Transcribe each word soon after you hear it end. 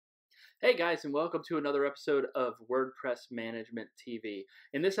Hey guys, and welcome to another episode of WordPress Management TV.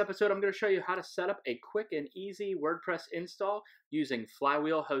 In this episode, I'm going to show you how to set up a quick and easy WordPress install using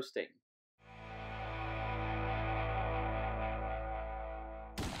Flywheel Hosting.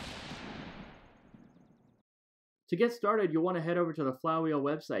 To get started, you'll want to head over to the Flywheel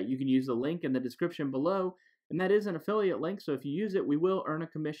website. You can use the link in the description below, and that is an affiliate link, so if you use it, we will earn a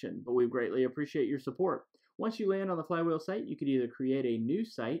commission, but we greatly appreciate your support. Once you land on the Flywheel site, you can either create a new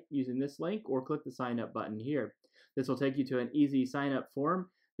site using this link or click the sign up button here. This will take you to an easy sign up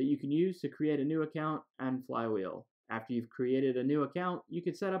form that you can use to create a new account on Flywheel. After you've created a new account, you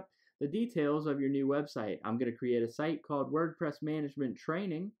can set up the details of your new website. I'm going to create a site called WordPress Management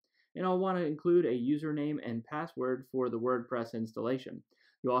Training, and I'll want to include a username and password for the WordPress installation.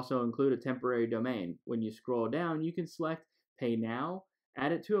 You'll also include a temporary domain. When you scroll down, you can select Pay Now,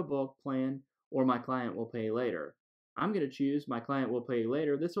 Add it to a bulk plan, or My Client Will Pay Later. I'm going to choose My Client Will Pay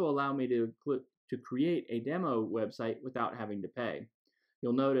Later. This will allow me to create a demo website without having to pay.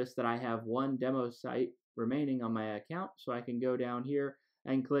 You'll notice that I have one demo site remaining on my account, so I can go down here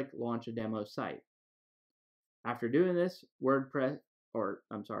and click Launch a Demo Site. After doing this, Flywheel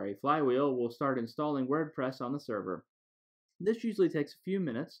will start installing WordPress on the server. This usually takes a few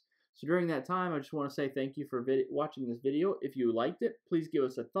minutes, so during that time I just want to say thank you for watching this video. If you liked it, please give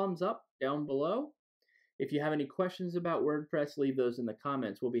us a thumbs up down below. If you have any questions about WordPress, leave those in the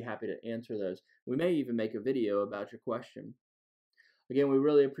comments. We'll be happy to answer those. We may even make a video about your question. Again, we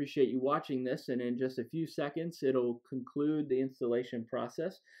really appreciate you watching this, and in just a few seconds it'll conclude the installation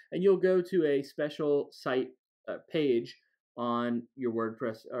process, and you'll go to a special site page on your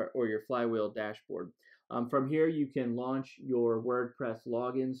WordPress or your Flywheel dashboard. From here, you can launch your WordPress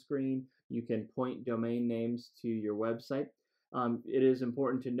login screen. You can point domain names to your website. It is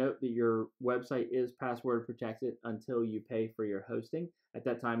important to note that your website is password protected until you pay for your hosting. At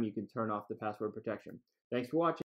that time, you can turn off the password protection. Thanks for watching.